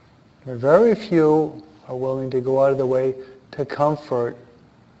 But very few are willing to go out of the way to comfort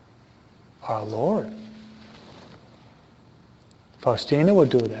our Lord. Faustina would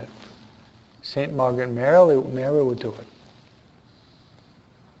do that. St. Margaret Mary would do it.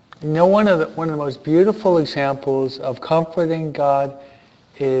 One of the most beautiful examples of comforting God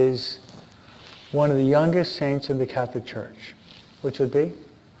is one of the youngest saints in the Catholic Church, which would be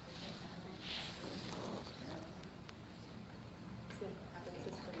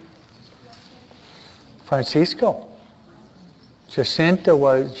Francisco. Jacinta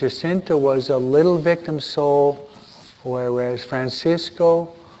was a little victim soul, whereas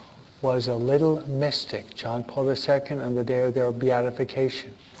Francisco was a little mystic. John Paul II on the day of their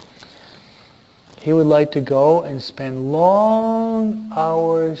beatification. He would like to go and spend long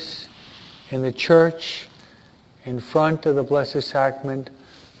hours in the church in front of the Blessed Sacrament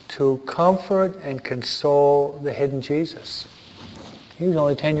to comfort and console the hidden Jesus. He was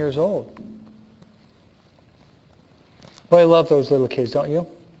only 10 years old. Boy, I love those little kids, don't you?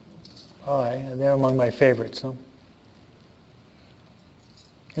 Oh, they're among my favorites. No?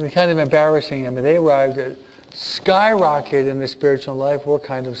 It was kind of embarrassing. I mean, they arrived at skyrocketed in the spiritual life. We're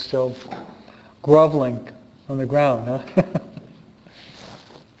kind of still groveling on the ground. Huh?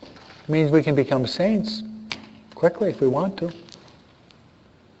 It means we can become saints quickly if we want to.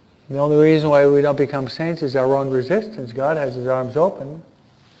 The only reason why we don't become saints is our own resistance. God has His arms open.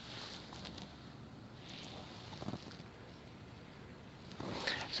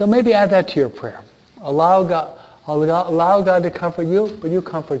 So maybe add that to your prayer. Allow God to comfort you, but you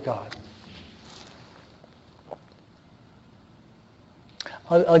comfort God.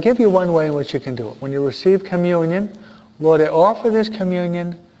 I'll give you one way in which you can do it. When you receive communion, Lord, I offer this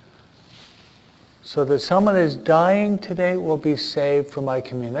communion so that someone that is dying today will be saved from my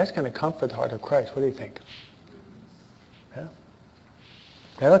communion. That's going to comfort the heart of Christ. What do you think? Yeah?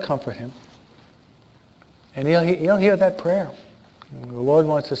 That'll comfort Him. And He'll hear that prayer. The Lord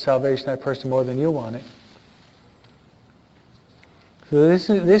wants the salvation of that person more than you want it. So this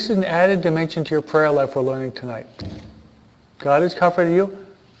is an added dimension to your prayer life we're learning tonight. God has comforted you,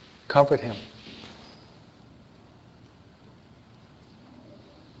 comfort Him.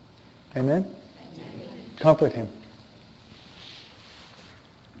 Amen? Comfort Him.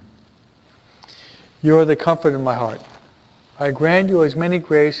 You are the comfort in my heart. I grant you as many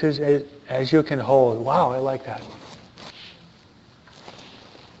graces as you can hold. Wow, I like that.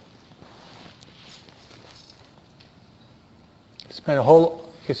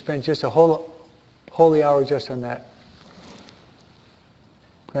 You spend just a whole holy hour just on that.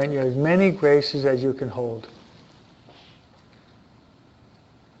 Grant you as many graces as you can hold.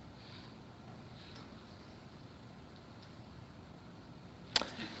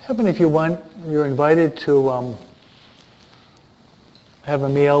 Heaven, if you want, you're invited to have a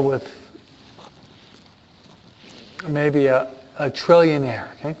meal with maybe a trillionaire.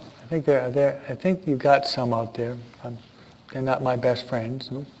 Okay, I think you've got some out there. They're not my best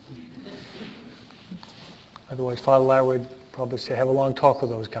friends. No? Otherwise, Father Larry would probably say, have a long talk with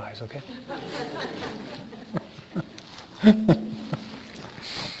those guys, okay?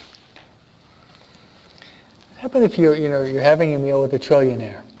 How about if you're having a meal with a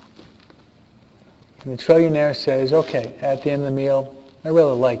trillionaire? And the trillionaire says, okay, at the end of the meal, I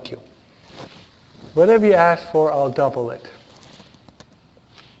really like you. Whatever you ask for, I'll double it.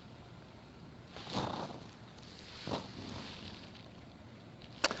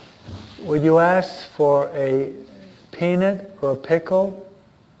 Would you ask for a peanut or a pickle?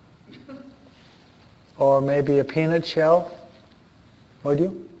 Or maybe a peanut shell? Would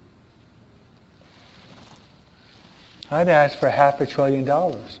you? I'd ask for $500 billion.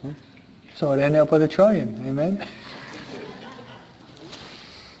 So it'd end up with $1 trillion. Amen?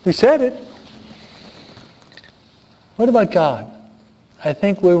 He said it. What about God? I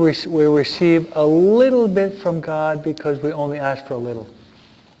think we receive a little bit from God because we only ask for a little.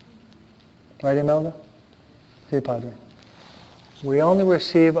 Right, Imelda? See, Padre. We only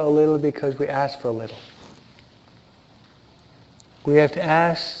receive a little because we ask for a little. We have to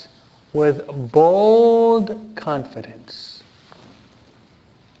ask with bold confidence.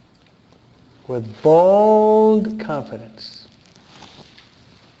 With bold confidence.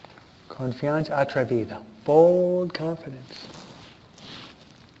 Confianza atrevida. Bold confidence.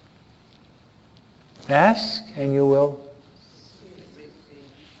 Ask and you will.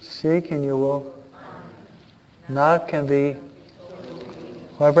 Seek and you will. Knock and the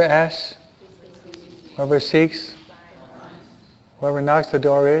whoever asks, whoever seeks, whoever knocks, the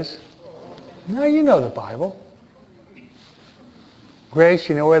door is. Now you know the Bible. Grace,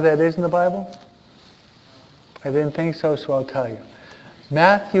 you know where that is in the Bible? I didn't think so, so I'll tell you.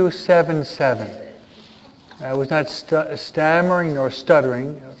 Matthew 7:7. I was not stammering nor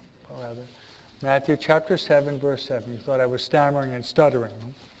stuttering, or rather, Matthew chapter 7, verse 7. You thought I was stammering and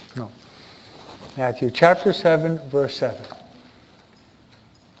stuttering. No. Matthew chapter 7, verse 7.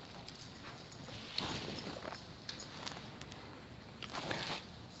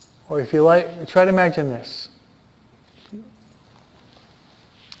 Or if you like, try to imagine this.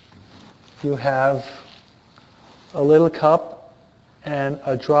 You have a little cup and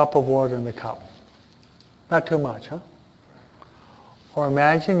a drop of water in the cup. Not too much, huh? Or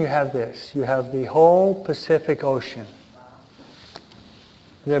imagine you have this. You have the whole Pacific Ocean.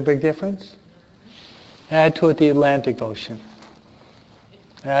 Is there a big difference? Add to it the Atlantic Ocean.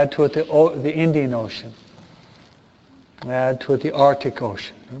 Add to it the Indian Ocean. Add to it the Arctic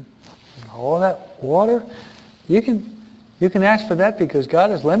Ocean. All that water, You can ask for that because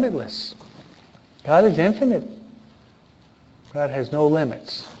God is limitless. God is infinite. God has no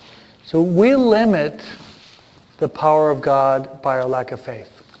limits. So we limit the power of God by our lack of faith.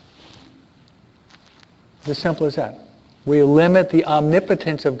 It's as simple as that. We limit the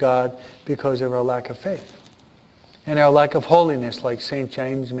omnipotence of God because of our lack of faith. And our lack of holiness, like St.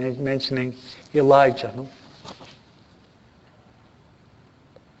 James mentioning Elijah. No?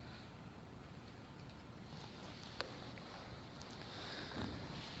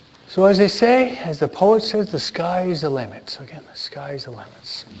 So as they say, as the poet says, the sky is the limit. So again, the sky is the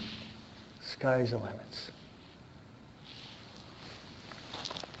limits. The sky is the limits.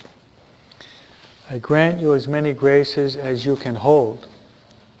 I grant you as many graces as you can hold.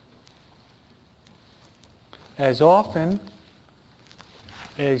 As often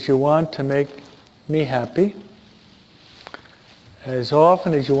as you want to make me happy, as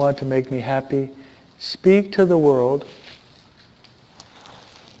often as you want to make me happy, speak to the world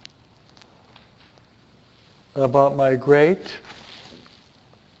about my great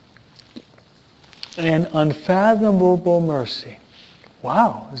and unfathomable mercy.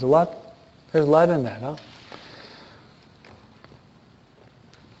 Wow, there's a lot in that, huh?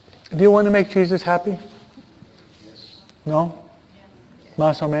 Do you want to make Jesus happy? No?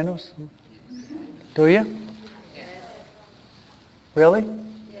 Más o menos? Do you? Really?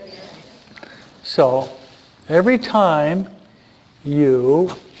 So, every time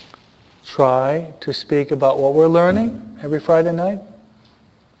you try to speak about what we're learning every Friday night,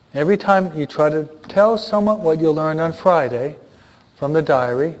 every time you try to tell someone what you learned on Friday from the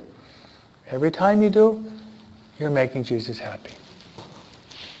diary, every time you do, you're making Jesus happy.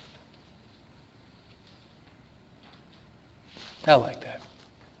 I like that.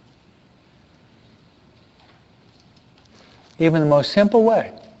 Even the most simple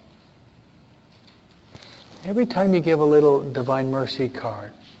way. Every time you give a little Divine Mercy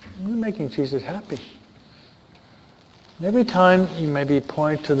card, you're making Jesus happy. Every time you maybe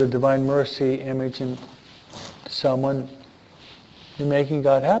point to the Divine Mercy image in someone, you're making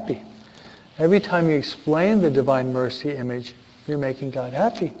God happy. Every time you explain the Divine Mercy image, you're making God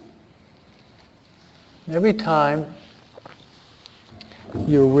happy. Every time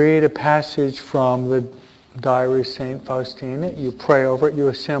you read a passage from the diary of St. Faustina, you pray over it, you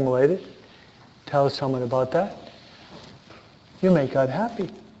assimilate it, tell someone about that, you make God happy.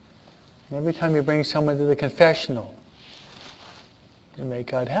 Every time you bring someone to the confessional, you make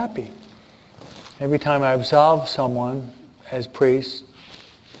God happy. Every time I absolve someone as priest,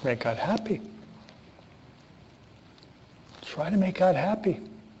 make God happy. Try to make God happy.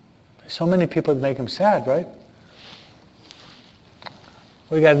 There's so many people that make him sad, right?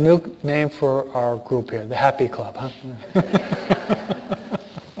 We got a new name for our group here, the Happy Club, huh?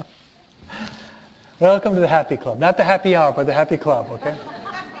 Welcome to the Happy Club. Not the happy hour, but the Happy Club, okay?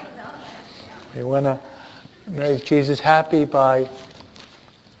 We want to make Jesus happy by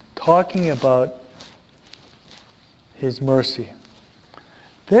talking about his mercy.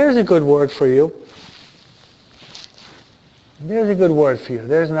 There's a good word for you. There's a good word for you.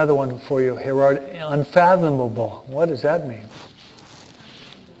 There's another one for you, Gerard. Unfathomable. What does that mean?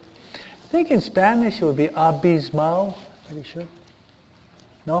 I think in Spanish it would be abismal. Pretty sure.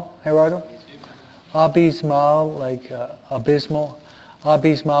 No, Gerardo? Abismal, like abysmal.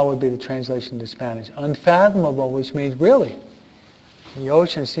 Abismal would be the translation to Spanish. Unfathomable, which means really. The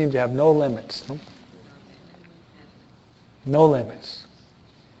ocean seems to have no limits. No? No limits.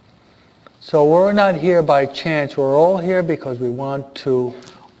 So we're not here by chance. We're all here because we want to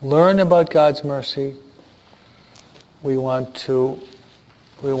learn about God's mercy. We want to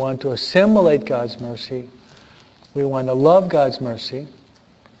assimilate God's mercy. We want to love God's mercy.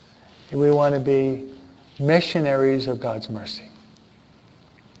 And we want to be missionaries of God's mercy.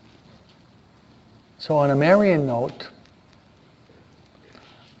 So on a Marian note,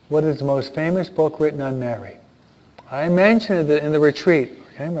 what is the most famous book written on Mary? I mentioned it in the retreat.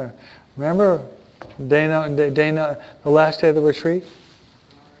 Okay? Remember the last day of the retreat?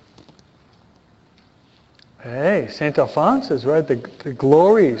 Hey, St. Alphonsus, right? The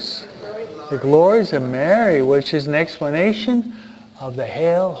glories. The glories of Mary, which is an explanation of the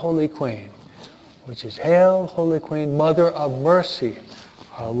Hail, Holy Queen, which is Hail, Holy Queen, Mother of Mercy,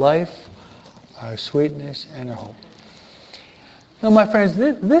 our life, our sweetness, and our hope. Now, my friends,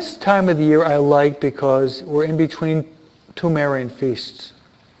 this time of the year I like because we're in between two Marian feasts.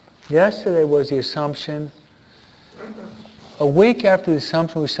 Yesterday was the Assumption. A week after the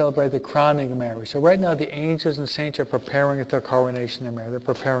Assumption, we celebrate the crowning of Mary. So right now, the angels and saints are preparing their coronation of Mary. They're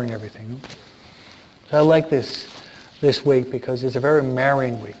preparing everything. So I like this week because it's a very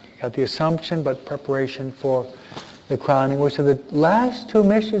Marian week. got the Assumption, but preparation for the crowning, which are the last two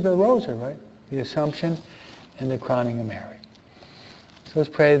mysteries of the Rosary, right? The Assumption and the crowning of Mary. So let's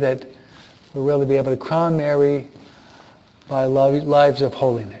pray that we'll really be able to crown Mary by lives of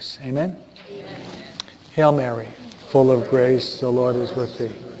holiness. Amen? Amen. Hail Mary, full of grace, the Lord is with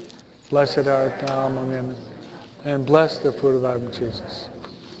thee. Blessed art thou among women, and blessed the fruit of thy womb, Jesus.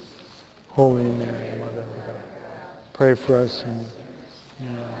 Holy Mary, Mother of God, pray for us.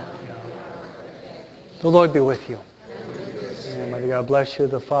 The Lord be with you. And may God bless you,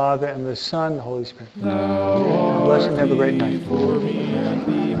 the Father, and the Son, and the Holy Spirit. God bless you and have a great night. For me and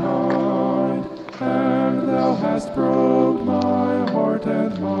behind, and thou hast broke my heart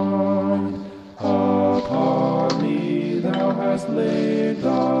and mind. Upon me thou hast laid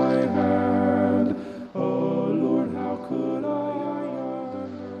thy hand. O Lord, how could I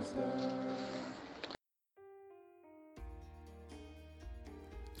understand?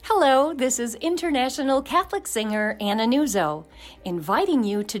 Hello, this is international Catholic singer Anna Nuzzo, inviting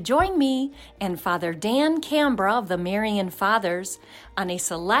you to join me and Father Dan Cambra of the Marian Fathers on a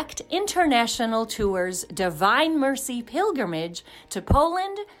select international tour's Divine Mercy pilgrimage to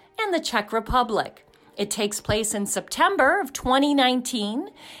Poland and the Czech Republic. It takes place in September of 2019,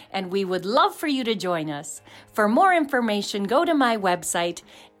 and we would love for you to join us. For more information, go to my website,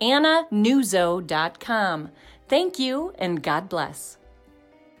 annanuzzo.com. Thank you, and God bless.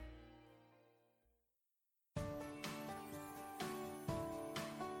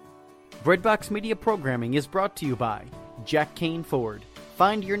 Breadbox Media programming is brought to you by Jack Kane Ford.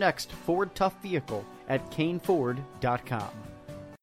 Find your next Ford Tough vehicle at caneford.com.